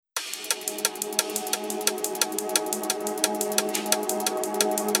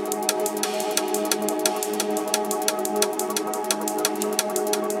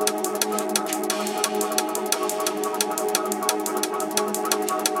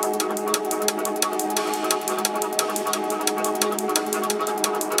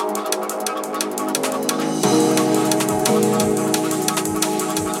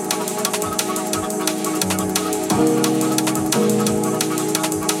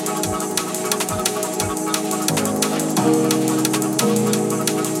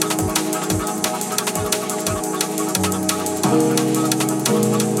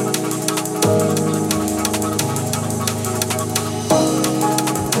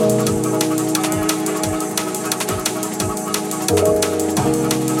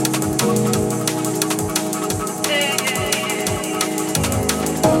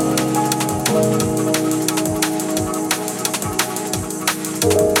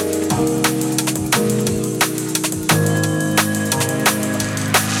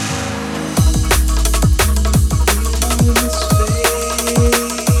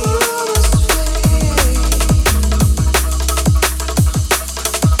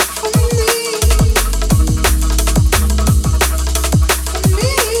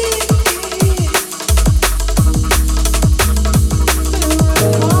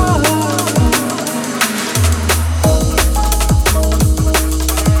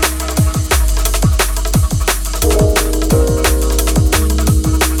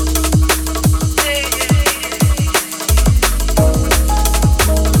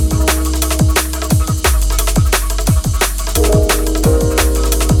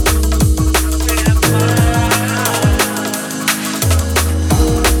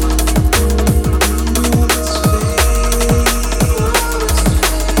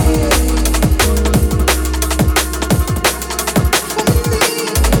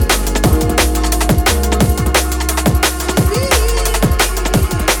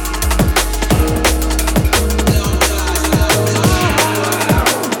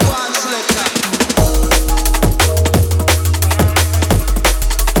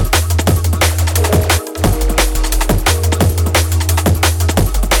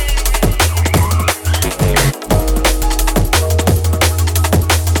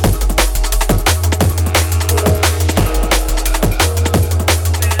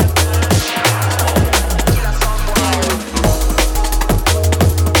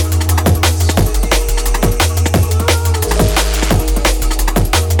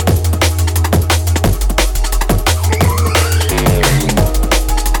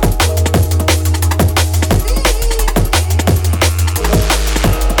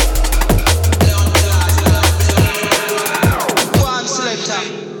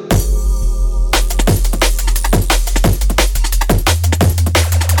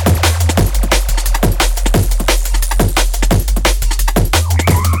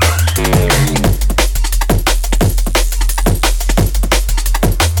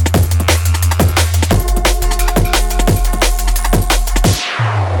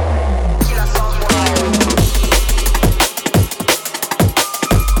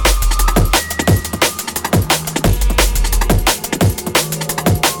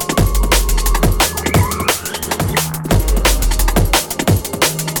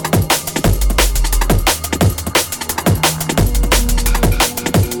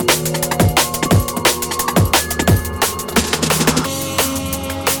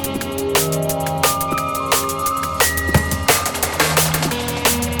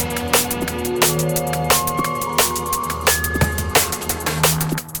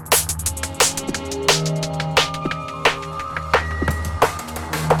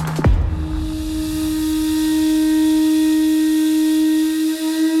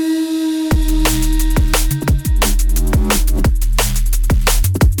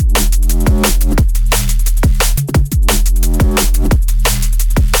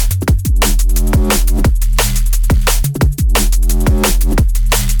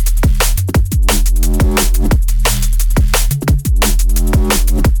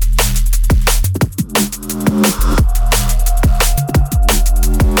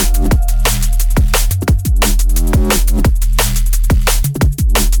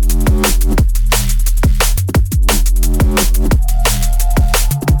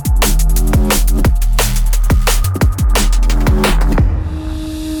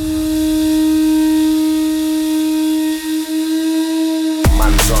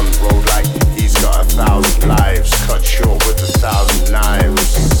is on the road like he's got 1,000 lives, cut short with 1,000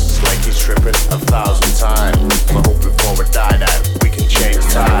 knives. Like he's tripping 1,000 times. But hope before we die that we can change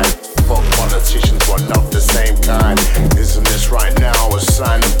tide. Fuck politicians, one of the same kind. Isn't this right now a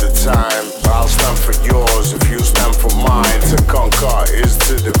sign of the time? I'll stand for yours if you stand for mine. To conquer is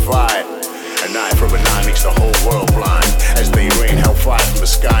to divide. An eye for an eye makes the whole world blind. As they rain hellfire from the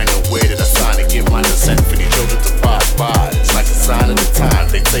sky, no way that I sign to give my descent for the children to pass by. It's like a sign of the time.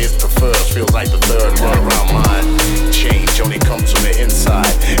 They say it's the first, feels like the third run around mine. Change only comes from the inside.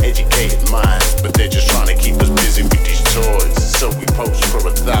 Educated minds, but they're just trying to keep us busy with these toys. So we post for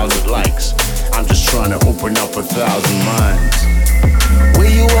 1,000 likes. I'm just trying to open up 1,000 minds. Where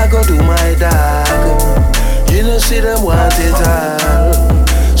you I go do my dog? You know see them want it all.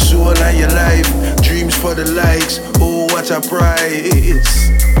 Soul of your life, dreams for the likes. Oh, what a price.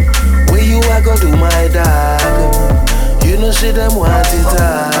 Where you I go do my dog? You know see them want it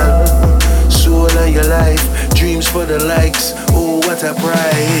all. Soul of your life, dreams for the likes. Oh, what a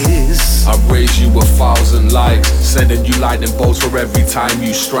price. I raise you 1,000 likes, sending you lightning bolts for every time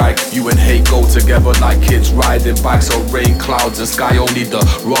you strike. You and hate go together like kids riding bikes. So rain, clouds and sky, only the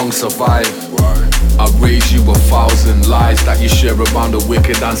wrong survive. I raise you 1,000 lies that you share around the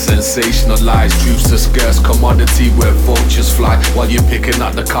wicked and sensationalized. Truth's a scarce commodity where vultures fly, while you're picking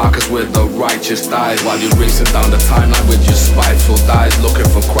at the carcass where the righteous dies. While you're racing down the timeline with your spiteful eyes, looking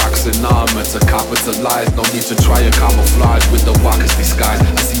for cracks in armor to capitalize. No need to try and camouflage with the wackest disguise.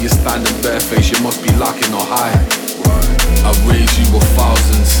 I see you standing barefaced, you must be lacking or high. I raise you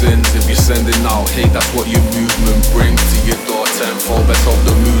 1,000 sins. If you're sending out hate, that's what your movement brings to your door tenfold. Best hope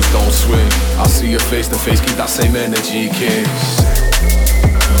the moves don't swing. I'll see you face to face, keep that same energy, kids.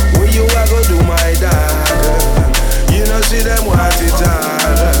 Where you I go do my dog? You know see them want it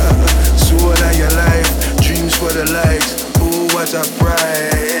all. Soul of your life, dreams for the likes. Oh, what a price.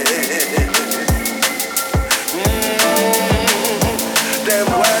 Them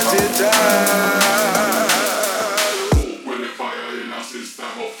want it all.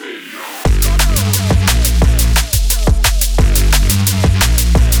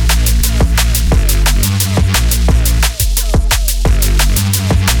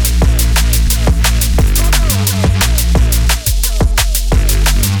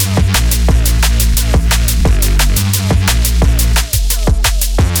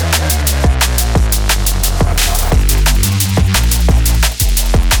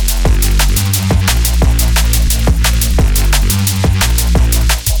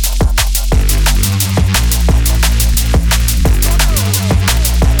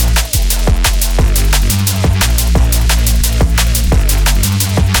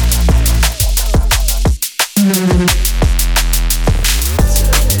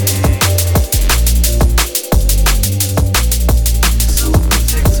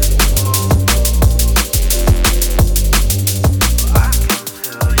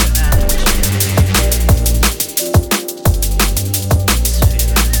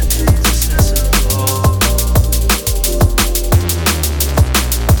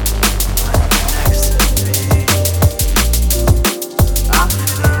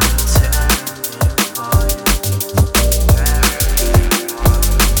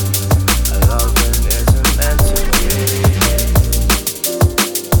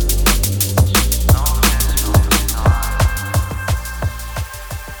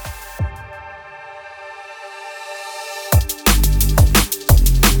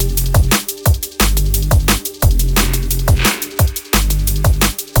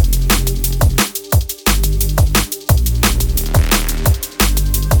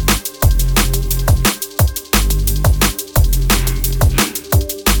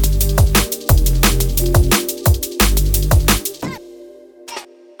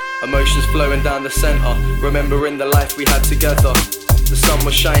 Emotions flowing down the centre, remembering the life we had together. The sun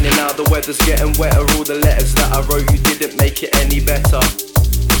was shining out, the weather's getting wetter. All the letters that I wrote, you didn't make it any better.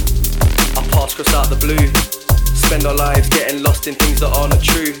 Our paths cross out the blue. Spend our lives getting lost in things that are not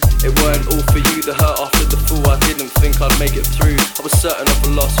true. It weren't all for you, the hurt after the fall. I didn't think I'd make it through. I was certain of a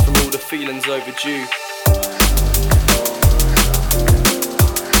loss from all the feelings overdue.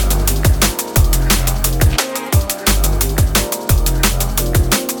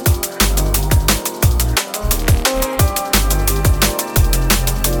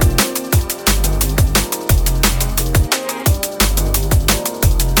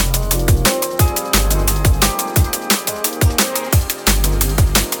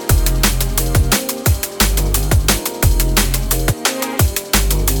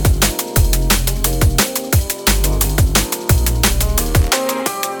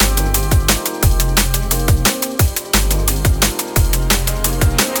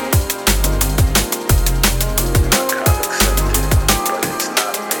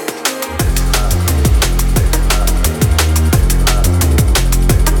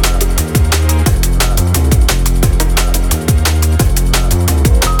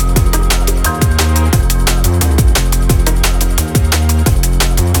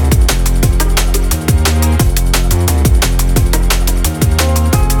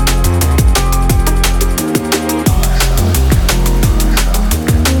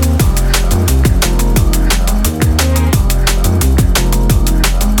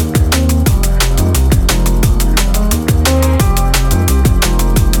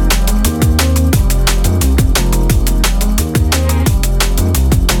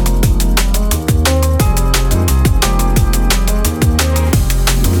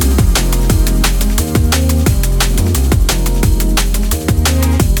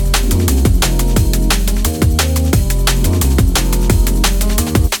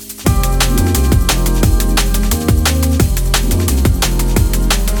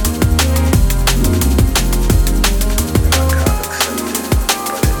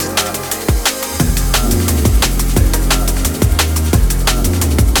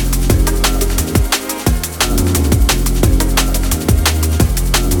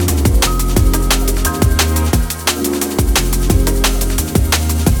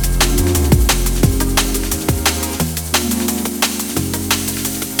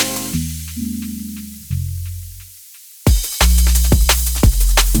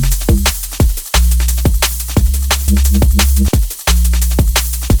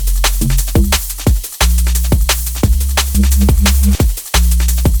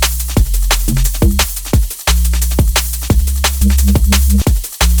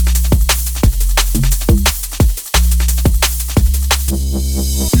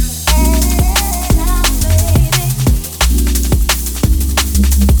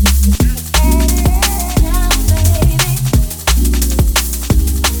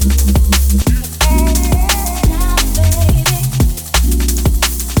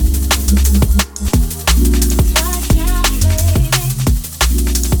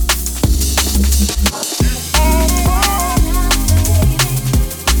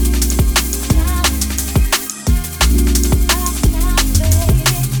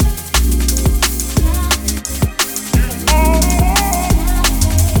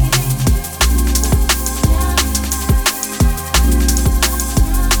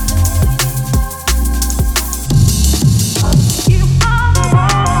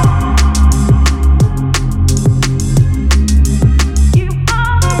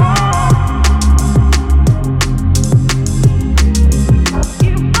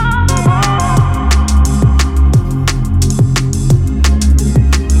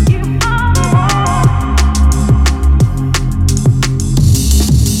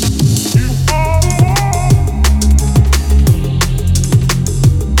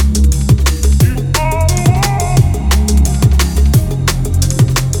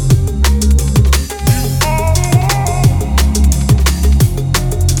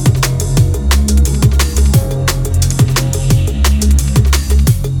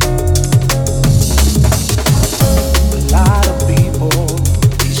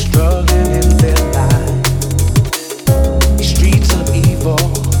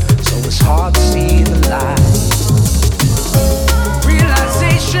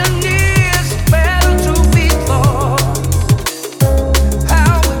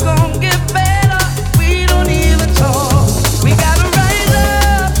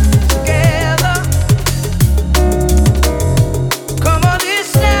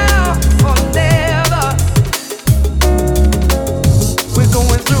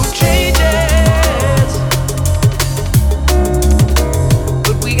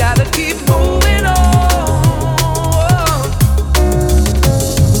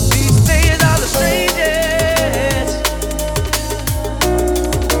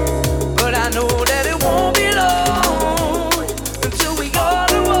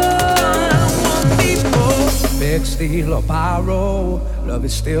 steal or borrow, love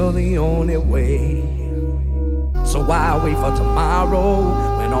is still the only way. So why wait for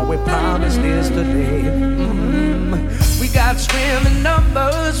tomorrow when all we promised is today? We got screaming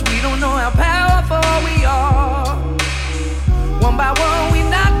numbers, we don't know how powerful we are. One by one we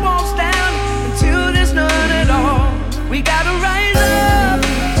knock walls down until there's none at all. We gotta rise up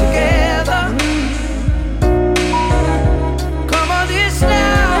together. Come on, this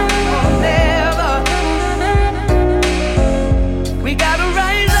now or never. We gotta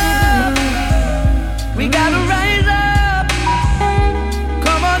rise up. We gotta rise up.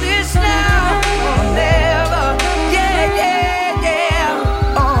 Come on, this now or never. Yeah, yeah,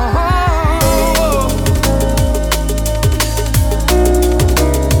 yeah. Oh.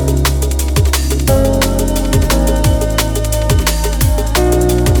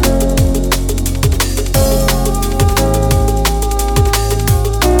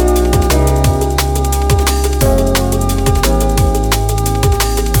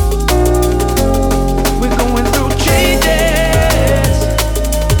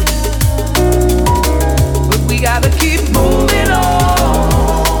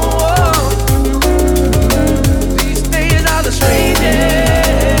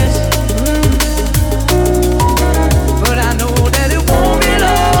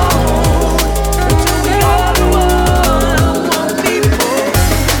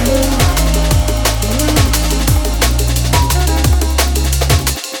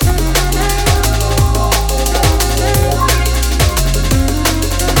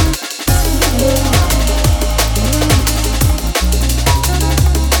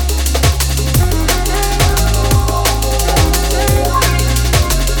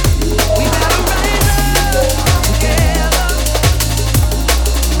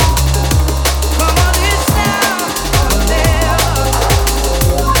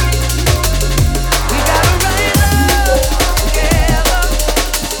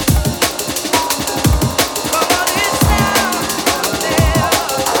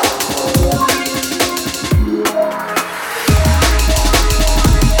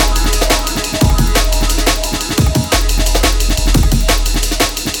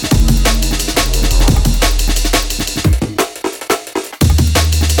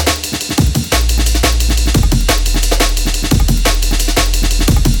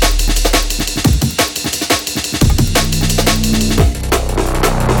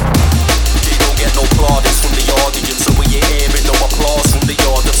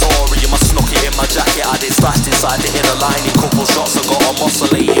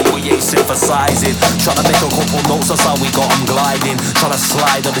 we ain't synthesizing. Tryna make a couple notes, that's how we got them gliding. Tryna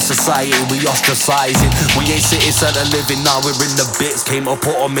slide on this society, we ostracizing. We ain't city centre living, now we're in the bits. Came to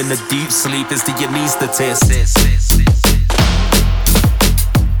put them in the deep sleep, it's the anaesthetist.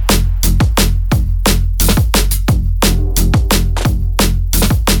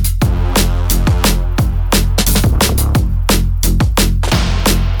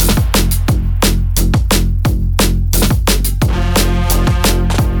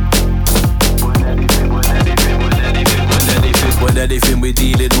 Anything we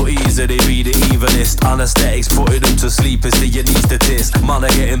dealing no easy, they be the evilest. Anesthetics putting them to sleep, it's the anaesthetist. Man are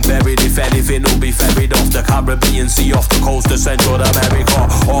getting buried, if anything will be ferried off the Caribbean Sea, off the coast of Central America.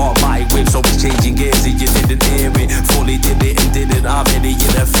 Automatic whip, so it's changing gears if you didn't hear it. Fully did it and didn't have any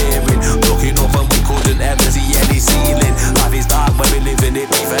interfering. Looking up and we couldn't ever see any ceiling. Life is dark when we live in it,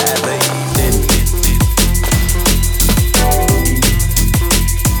 be forever evening.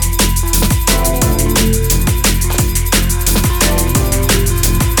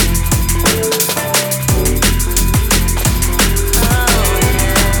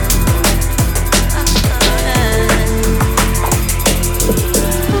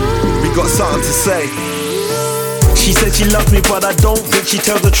 Got something to say. She said she loves me, but I don't think she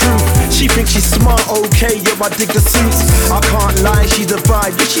tells the truth. She thinks she's smart, okay, yeah, I dig the suits. I can't lie, she's a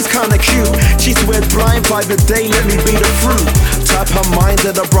vibe, yeah, she's kinda cute. She swears blind by the day, let me be the fruit. Type her mind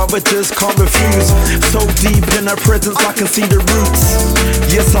that a brother just can't refuse. So deep in her presence, I can see the roots.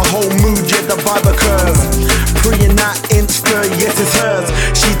 Yes, her whole mood, yeah, the vibe occurs. Preying that Insta, yes, it's hers.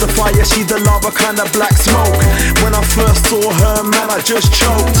 She's the fire, she's the lava, kind of black smoke. When I first saw her, man, I just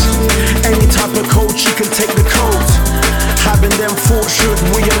choked. Any type of coat, she can take the coat. Having them thoughts, should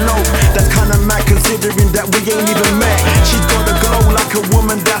we elope? That's kinda mad considering that we ain't even met. She's got a glow like a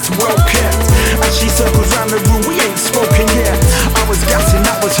woman that's well kept. As she circles round the room, we ain't spoken yet. I was gassing,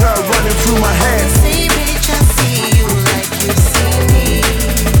 that was her running through my head. See, bitch, I see you like you see me.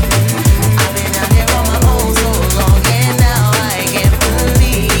 I've been out here on my own so long, and now I can't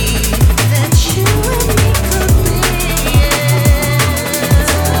believe that you and me could be.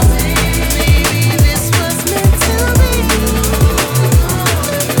 Maybe this was meant to be.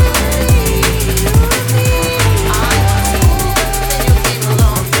 I was told that you came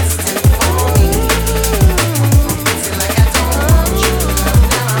along destined for me.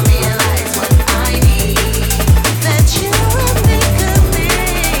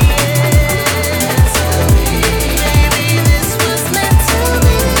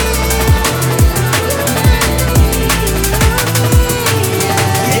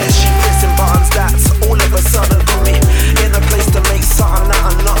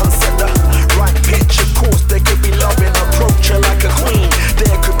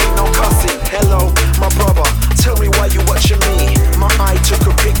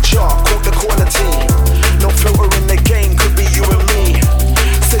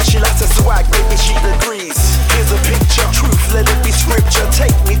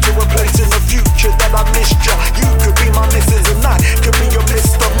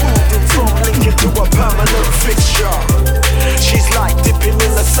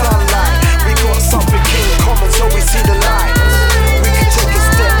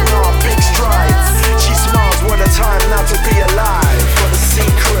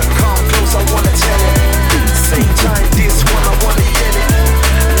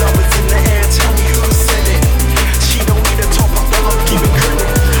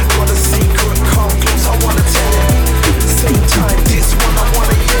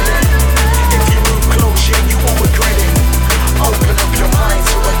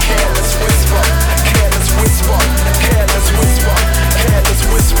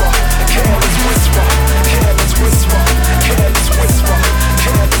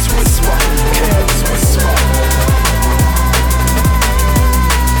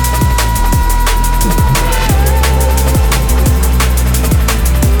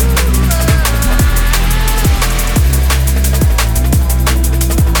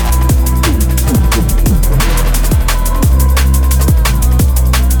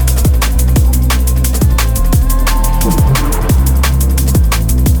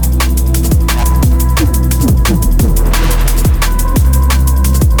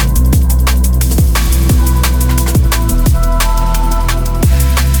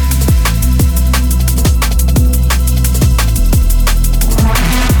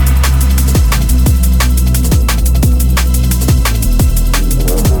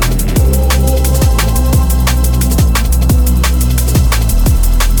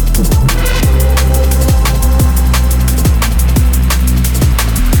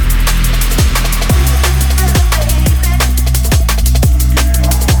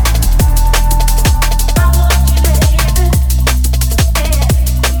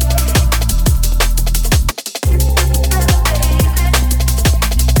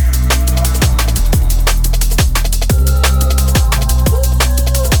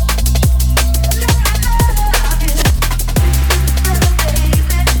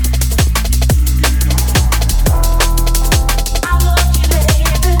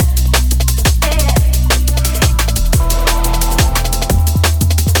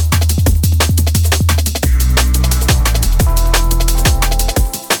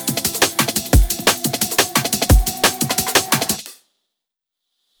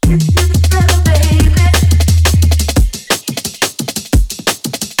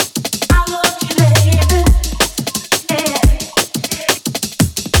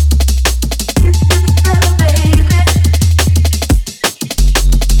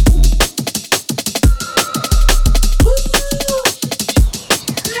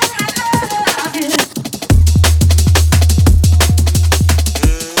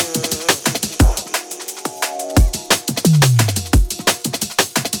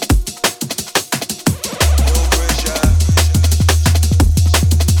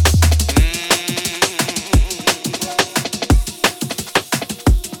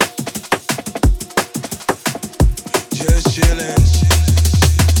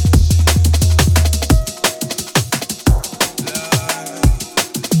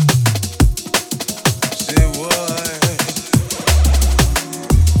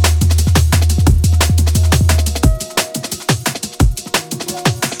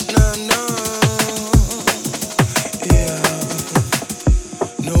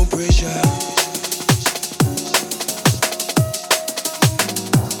 no pressure.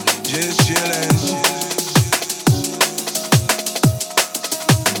 Just chillin'.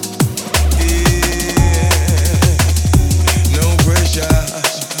 Yeah, no pressure.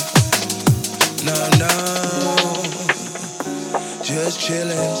 No, just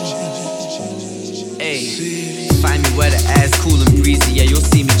chillin'. Hey, find me where the air's cool and breezy, yeah, you'll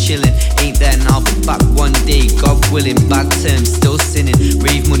see me chillin'. Ain't there now, but back one day, God willing, bad terms, still sinning.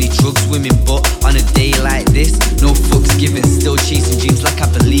 Rave money, drugs, women, but on a day like this, no fucks given. Still chasing dreams like I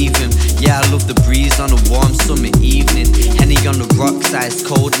believe him. Yeah, I love the breeze on a warm summer evening. Henny on the rocks, ice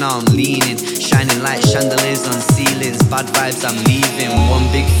cold, now I'm leaning. Shining like chandeliers on ceilings, bad vibes, I'm leaving. One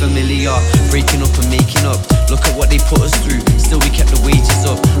big familiar, breaking up and making up. Look at what they put us through, still we kept the wages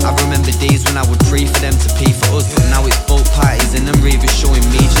up. I remember days when I would pray for them to pay for us, but now it's both parties and them ravers showing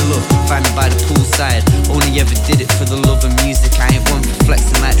major love. Find me by the poolside, only ever did it for the love of music. I ain't one for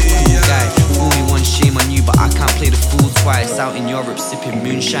flexing like the cool guy. Fool me once, shame on you, but I can't play the fool twice. Out in Europe sipping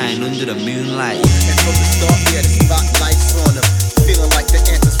moonshine under the moonlight. And from the start, yeah, the spotlight's on them. Feeling like the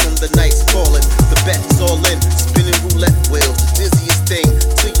answers from the night's calling. The bet's all in, spinning roulette wheels. The dizziest thing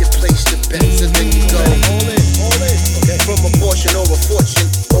till you place your bets and then you go all in. Okay. From a portion or a fortune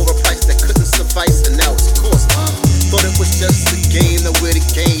or a price that couldn't suffice, and now it's cost. Thought it was just a game, now where the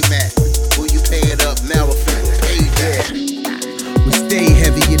game at? Will you pay it up now or feel paid there? We stay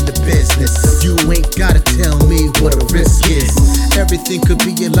heavy in the business. You ain't gotta tell me what a risk is. Everything could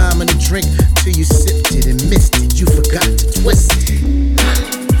be a lime in a drink till you sipped it and missed it. You forgot to twist it.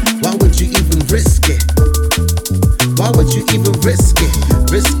 Why would you even risk it? Why would you even risk it?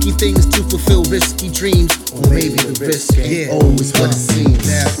 Risky things to fulfill risky dreams, or maybe the risk ain't always what it seems.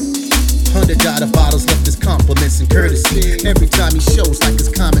 Now, $100 bottles left as compliments and courtesy. Every time he shows like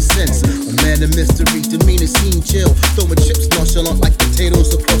it's common sense. A man of mystery, demeanor seem chill. Throwing chips nonchalant like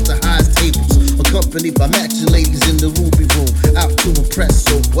potatoes across the highest tables. Accompanied by matching ladies in the ruby room. Out to impress,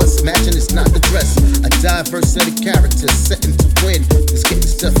 so what's matching is not the dress. A diverse set of characters, setting to win. It's getting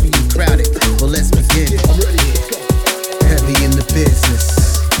stuffy and crowded, but let's begin. I'm ready to go. Heavy in the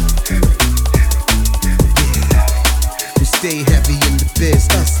business. We stay heavy in the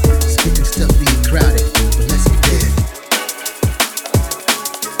business. It's getting stuffy and crowded, but let's begin.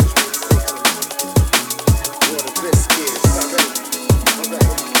 What a risk is.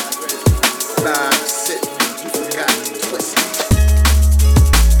 Live, sit, you forgot to twist it.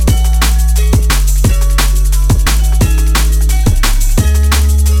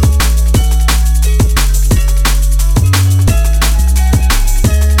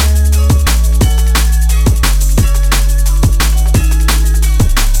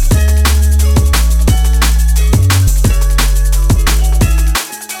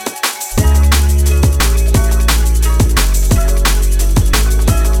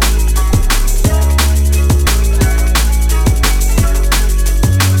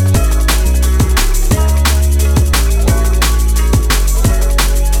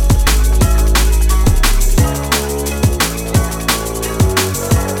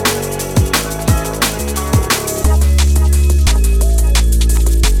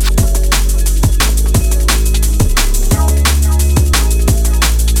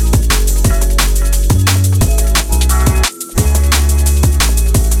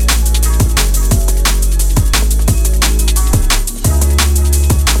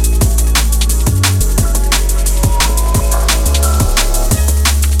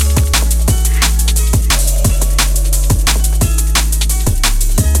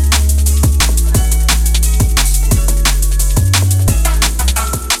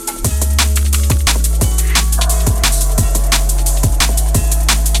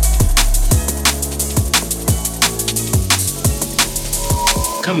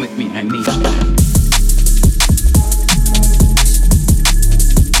 Come with me, I need you.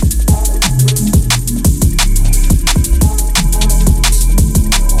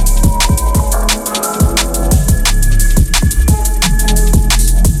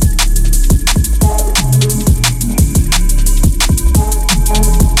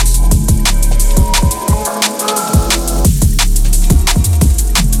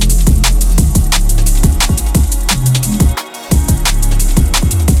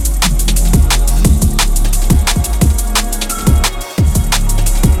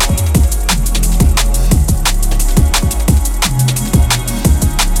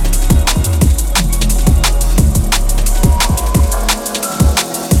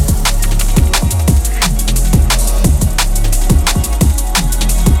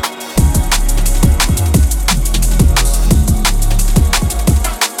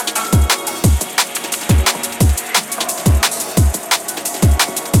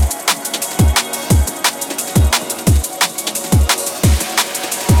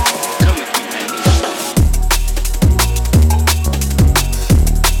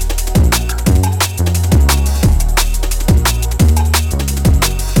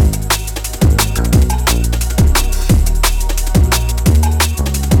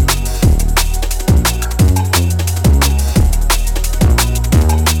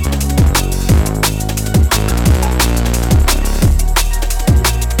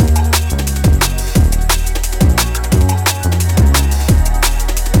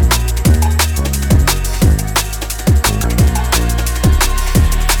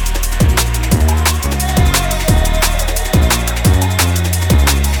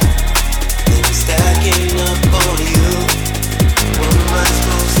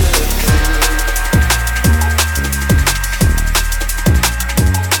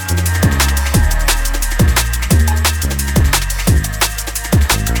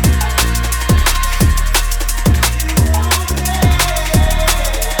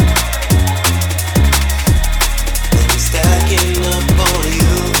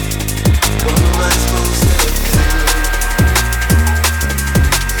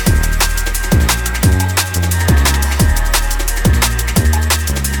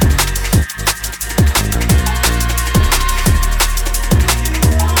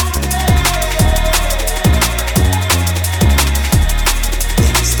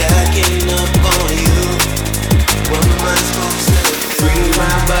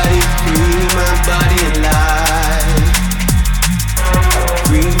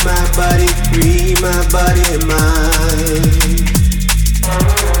 body and mind.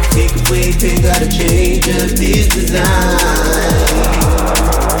 Take away pain, gotta change up this design.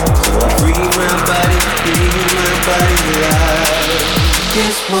 So I free my body alive.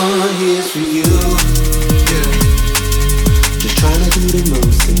 This one here's for you. Yeah. Just trying to do the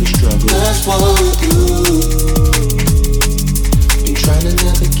most in the struggle. That's what we do. Been trying to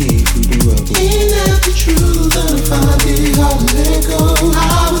navigate through the rubble. Ain't that the truth? Gonna find it hard to let go.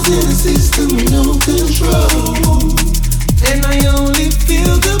 I was in a system with no control, and I only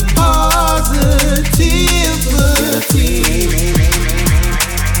feel the positivity.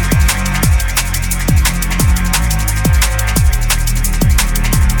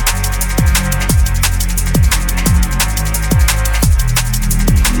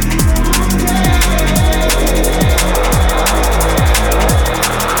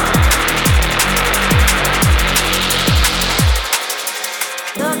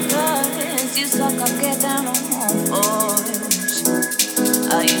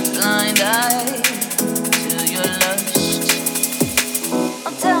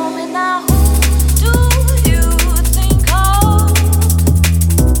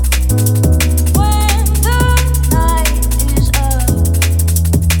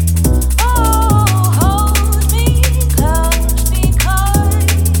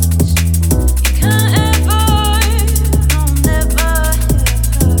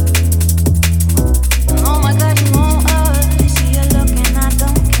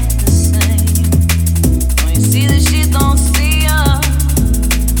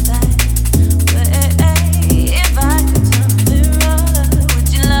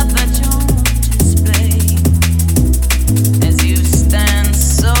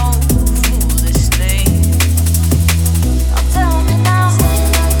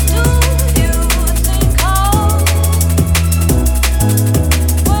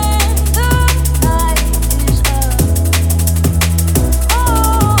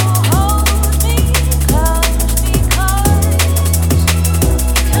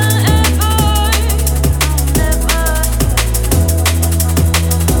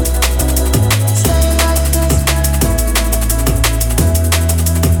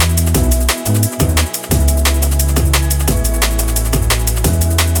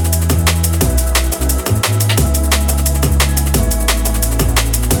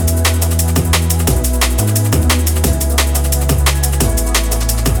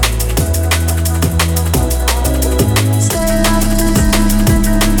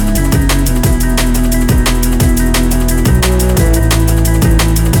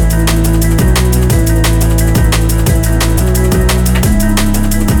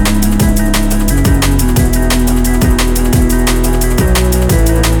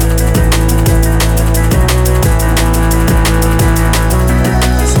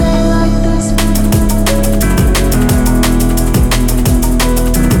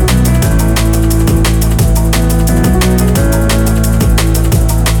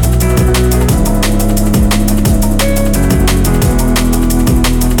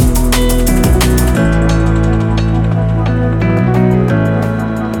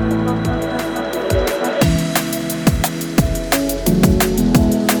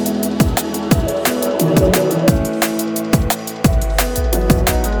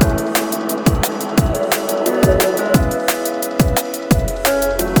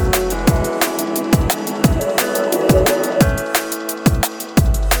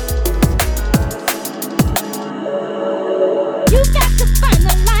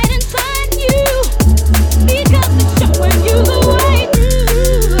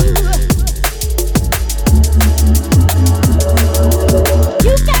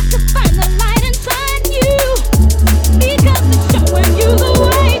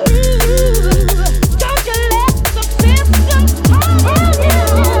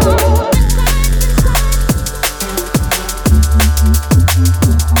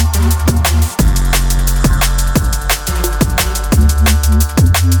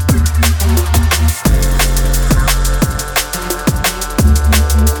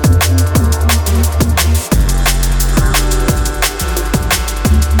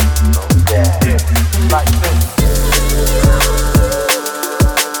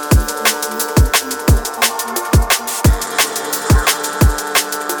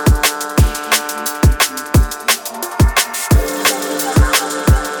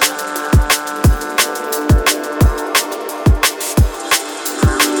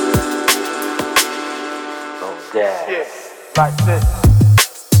 like this.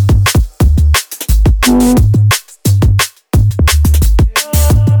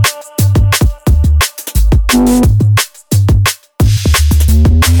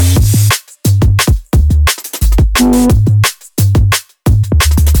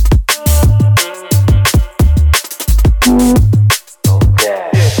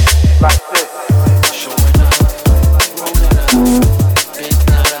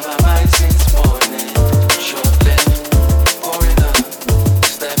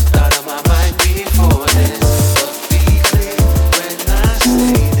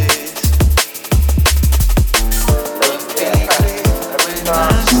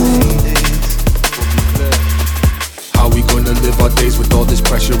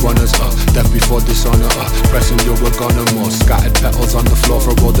 pressure on us, death before dishonor, pressing your work on them more. Scattered petals on the floor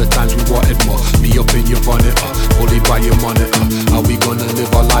for all the times we wanted more. Be up in your bonnet, bullied by your monitor. Are we gonna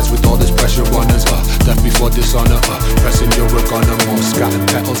live our lives with all this pressure on us, death before dishonor, pressing your work on them more. Scattered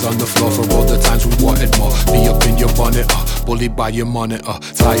petals on the floor for all the times we wanted more. Be up in your bonnet, bullied by your monitor.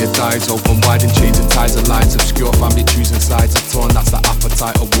 Tired eyes open wide and changing ties of lines. Obscure family choosing sides of torn, that's the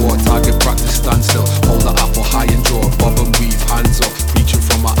appetite of war. Target practice stand still, hold the apple high and draw. Bob and weave, hands up, reaching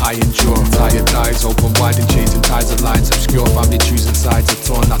for my iron jaw. Tired eyes open wide and changing ties of lines. Obscure family choosing sides of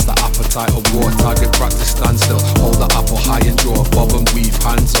torn, that's the appetite of war. Target practice stand still, hold the apple high and draw. Bob and weave,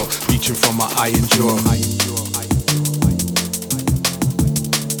 hands up, reaching for my iron jaw.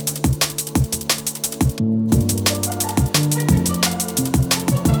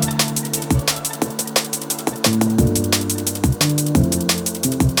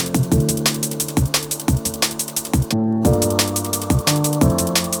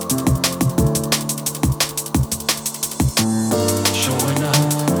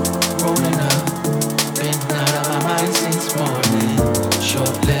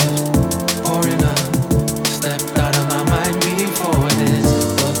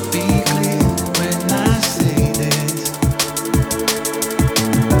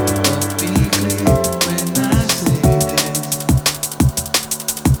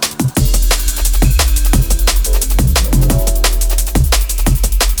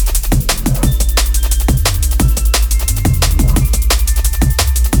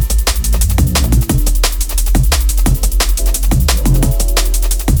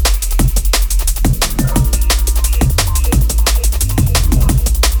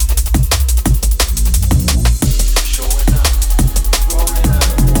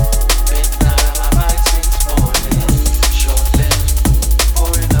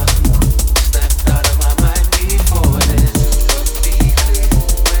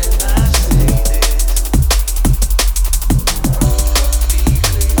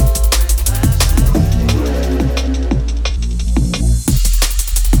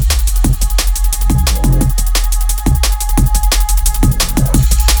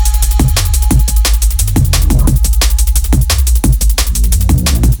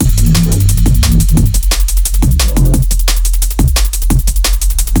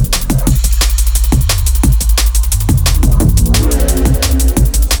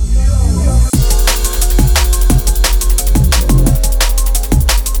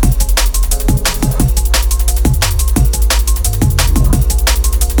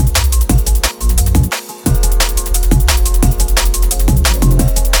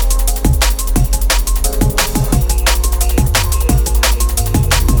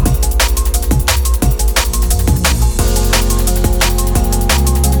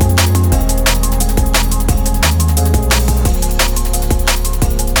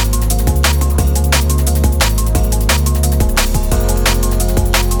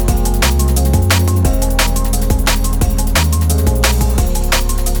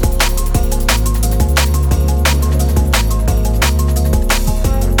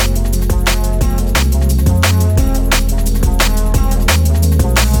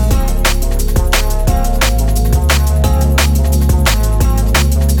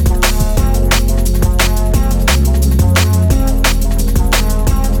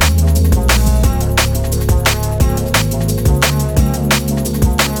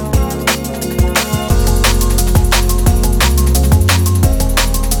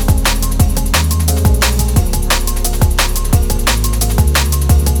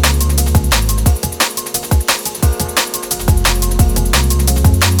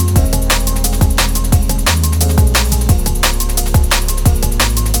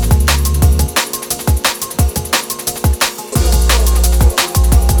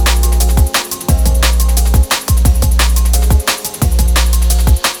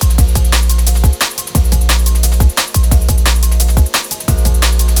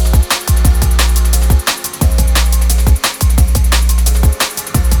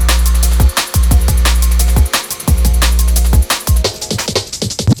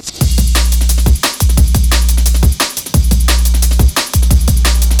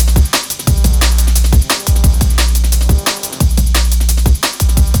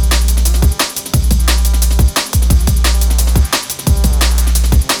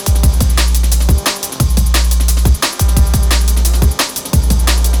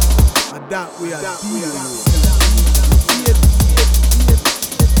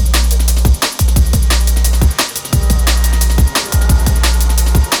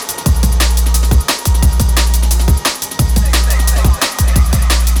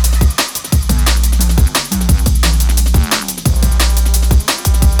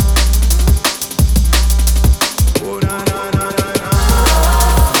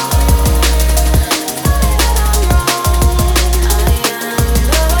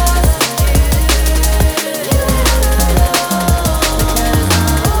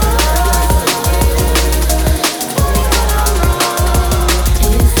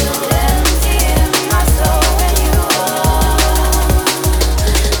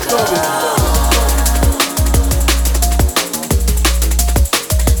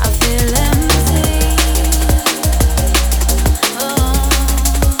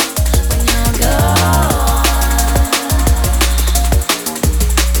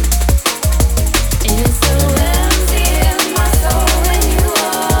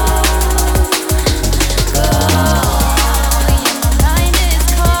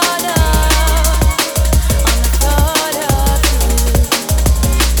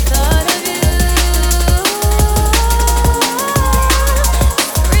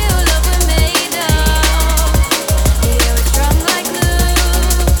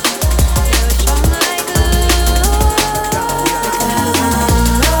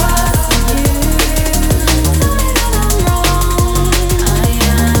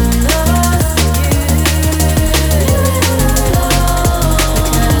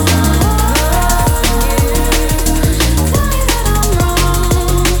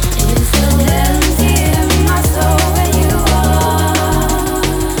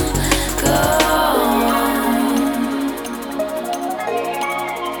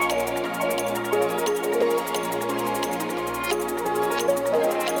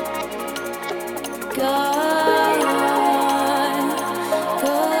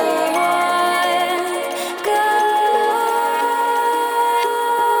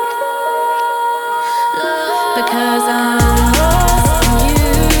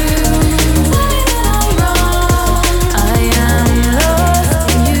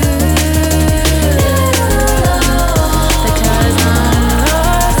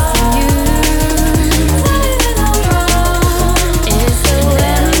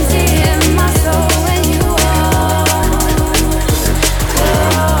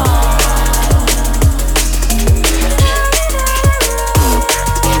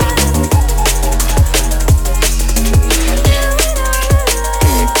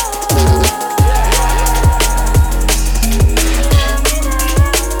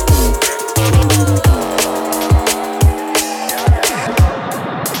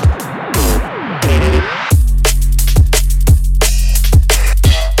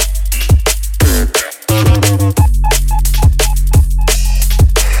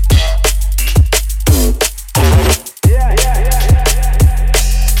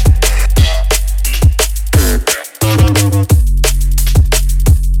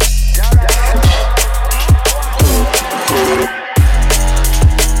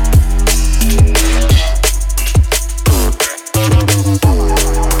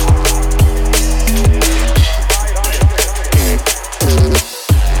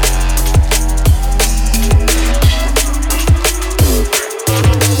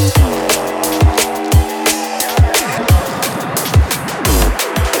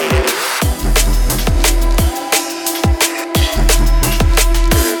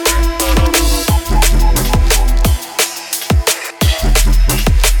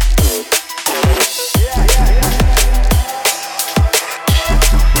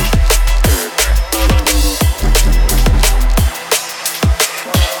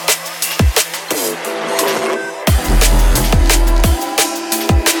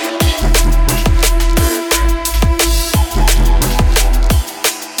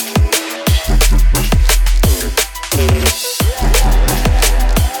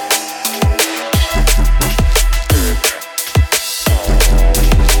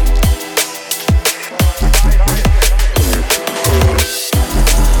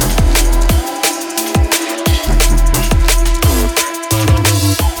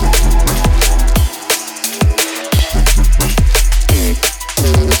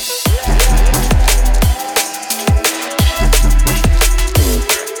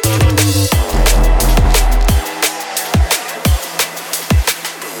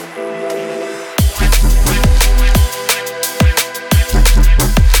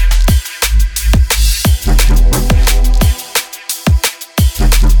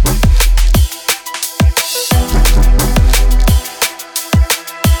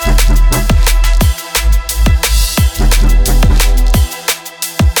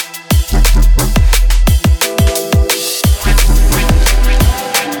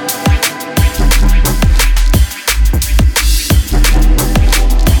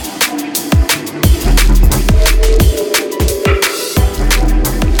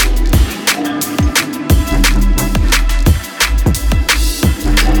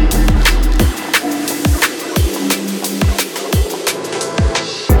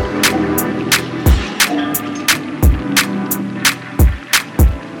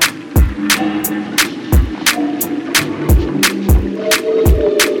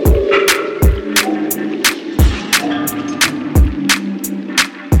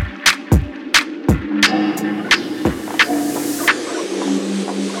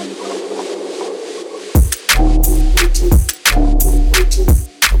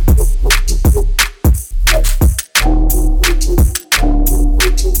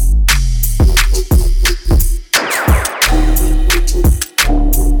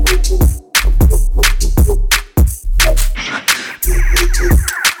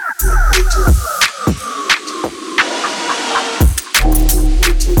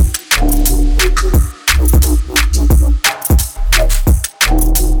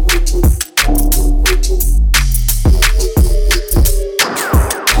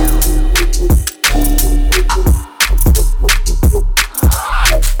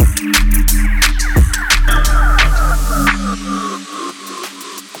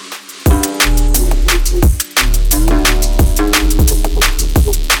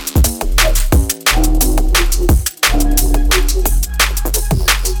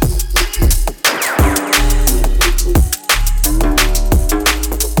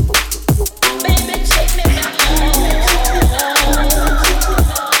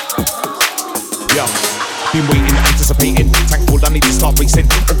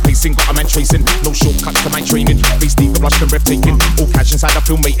 inside I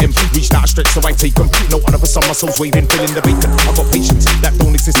feel mating. Reached out stretch so I take them. No other for some, my soul's waving, filling the vacant. I got patience, that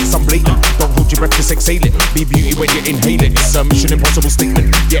don't exist, it's unblatant. Don't hold your breath, just exhale it. Be beauty when you inhale it. It's a mission impossible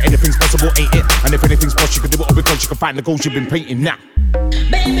statement. Yeah, anything's possible, ain't it? And if anything's possible, you can do it all because you can find the goals you've been painting now.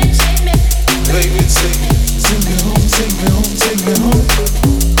 Baby, take me. Baby, take me home, take me home, take me home.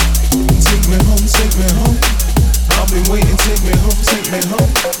 Take me home, take me home. I've been waiting, take me home, take me home.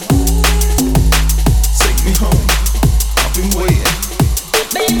 Take me home, I've been waiting.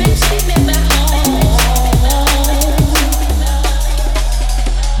 Baby, take me back home.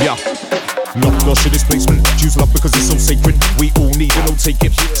 Yeah. Lost to displacement. Choose love because it's so sacred. We all need it, don't take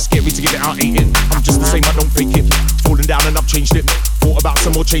it. Scary to get it out, ain't it? I'm just the same, I don't fake it. Falling down and I've changed it. Thought about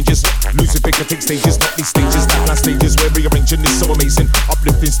some more changes. Losing figure, take stages, not these stages. That stages where rearranging is so amazing.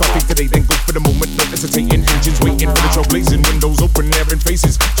 Uplifting, starting today, then go for the moment. No hesitating, engines waiting for the trail blazing. Windows open, air in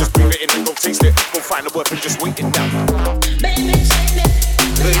faces. Just breathe it in and go taste it. Go find the work and just wait it down. Baby, take me.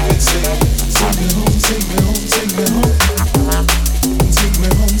 Baby, take me home, take me home, take me home. Take me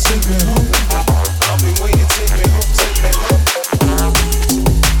home, take me home. I've been waiting, take me home, take me home.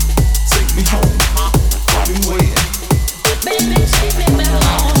 Take me home, I've been waiting. Baby, take me back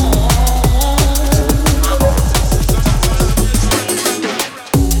home.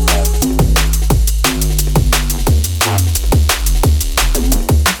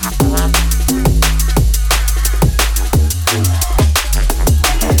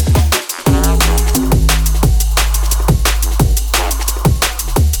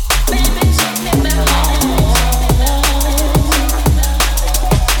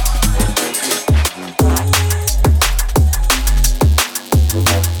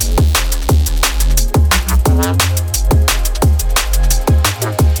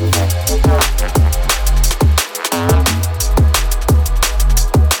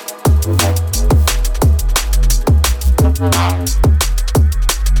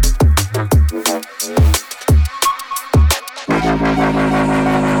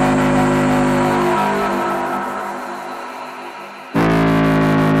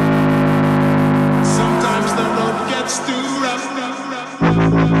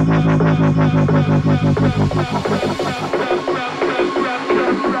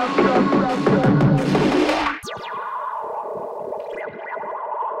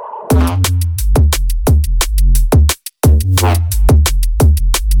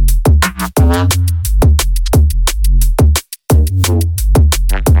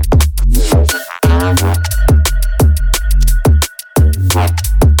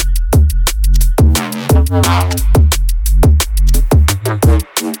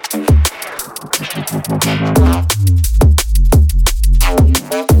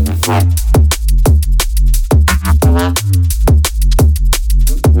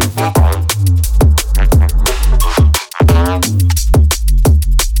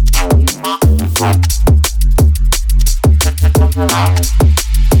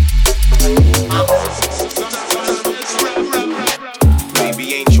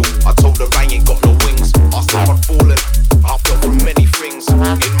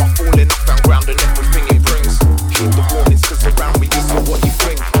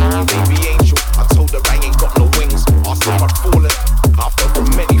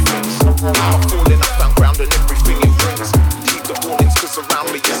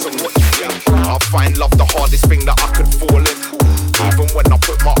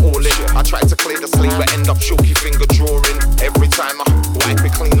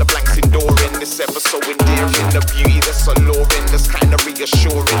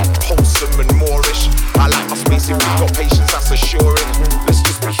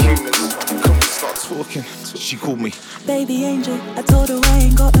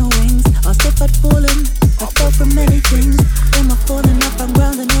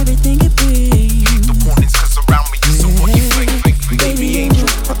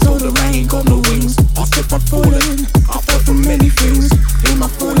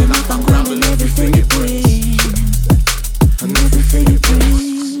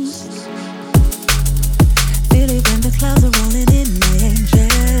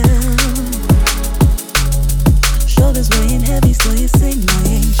 Shoulders weighing heavy, so you sing my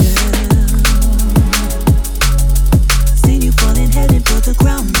angel.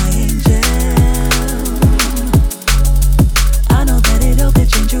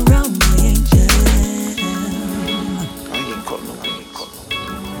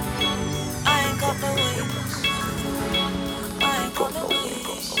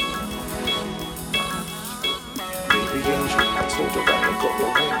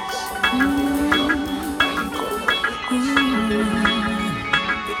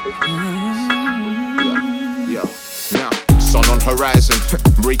 horizon,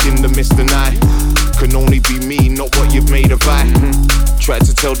 breaking the mist and I can only be me, not what you've made of I. Tried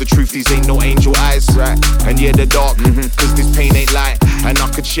to tell the truth, these ain't no angel eyes, right? And yeah, they're dark, cause this pain ain't light. And I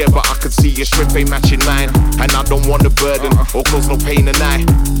could share, but I could see your strength ain't matching mine. And I don't want a burden, or cause no pain and I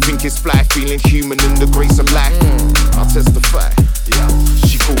think it's fly, feeling human in the grace of life. I'll testify, yeah.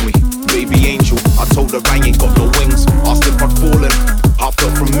 She called me baby angel, I told her I ain't got no wings. Asked if I'd fallen, I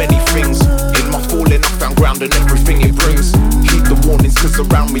fell from many things. In my falling, I found ground and everything it brings. Keep the warnings, cause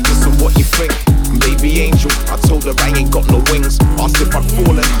around me isn't what you think. Baby angel, I told her I ain't got no wings. Asked if I'd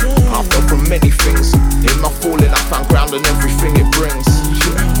fallen, I fell from many things. In my falling, I found ground and everything it brings.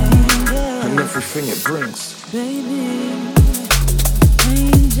 Yeah. And everything it brings. Baby,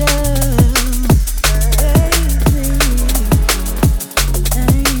 angel.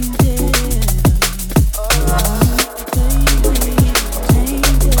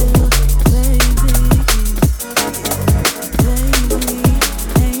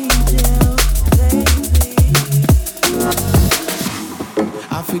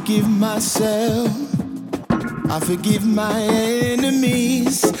 I forgive myself, I forgive my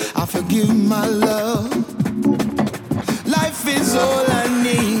enemies, I forgive my love. Life is all I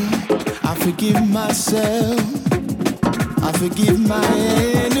need. I forgive myself, I forgive my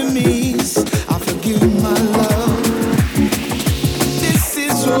enemies, I forgive my love. This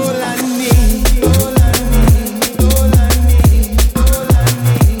is all I need, all I need, all I need, all I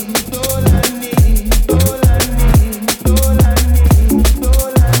need, all I need, all I need, all I need,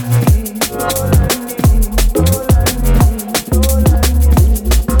 all I need, all I need.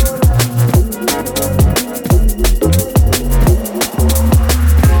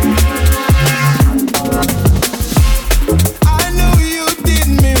 I know you did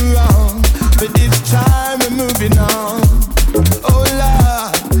me wrong, but this time remove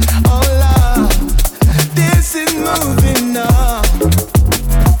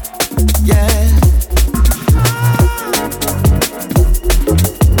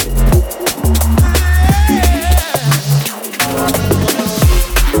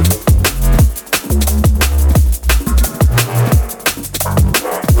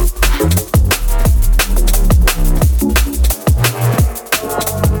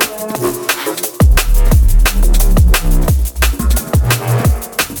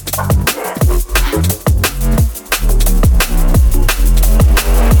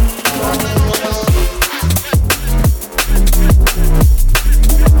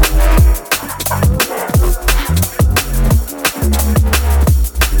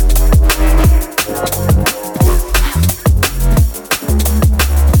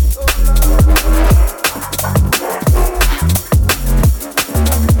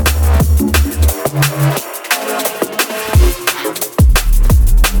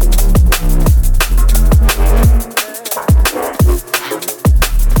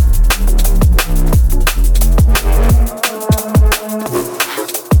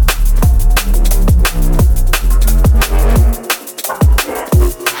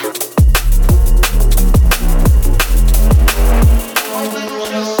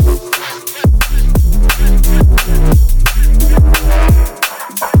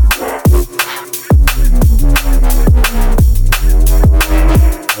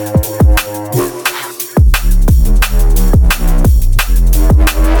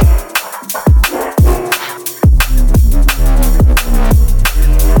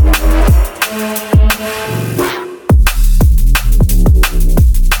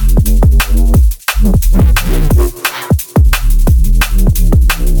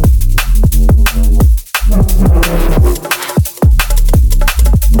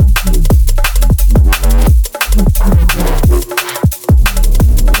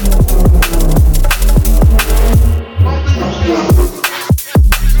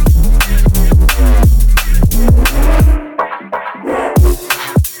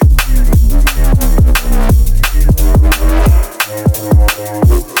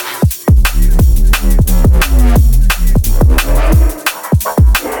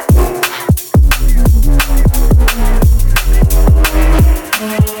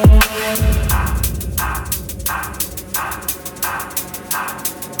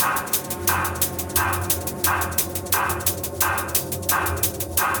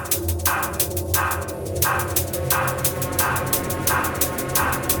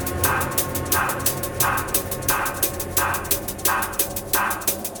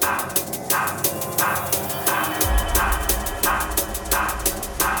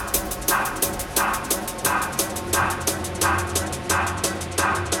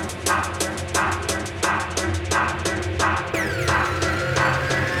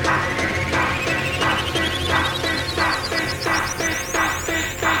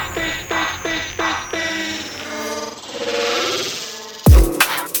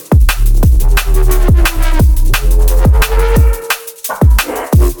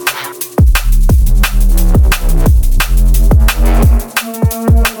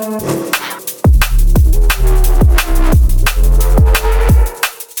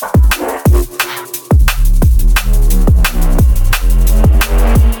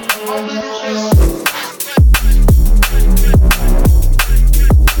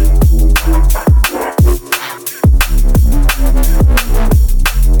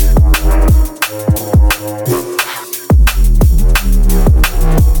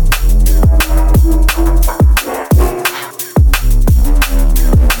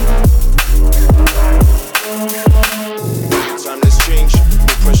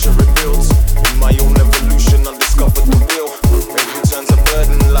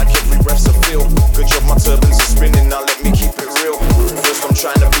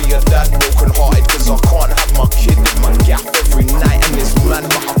trying to be a dad, broken hearted cause I can't have my kid in my gap every night. And it's mad,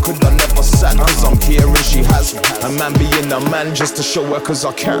 but I could have never sat cause I'm here and she has. A man being a man just to show her cause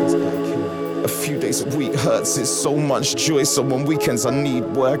I can't. A few days a week hurts, it's so much joy. So on weekends I need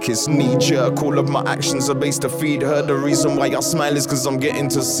work, it's knee-jerk. All of my actions are based to feed her. The reason why I smile is cause I'm getting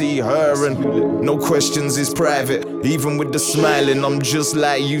to see her. And no questions is private, even with the smiling. I'm just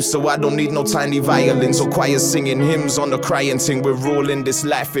like you, so I don't need no tiny violins or choir singing hymns on the crying thing. We're all in this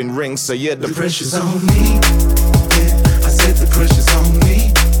life in rings, so yeah, the pressure's on me. Yeah, I said the pressure's on me.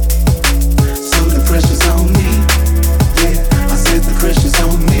 So the pressure's on me. Yeah, I said the pressure's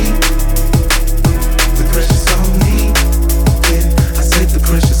on me.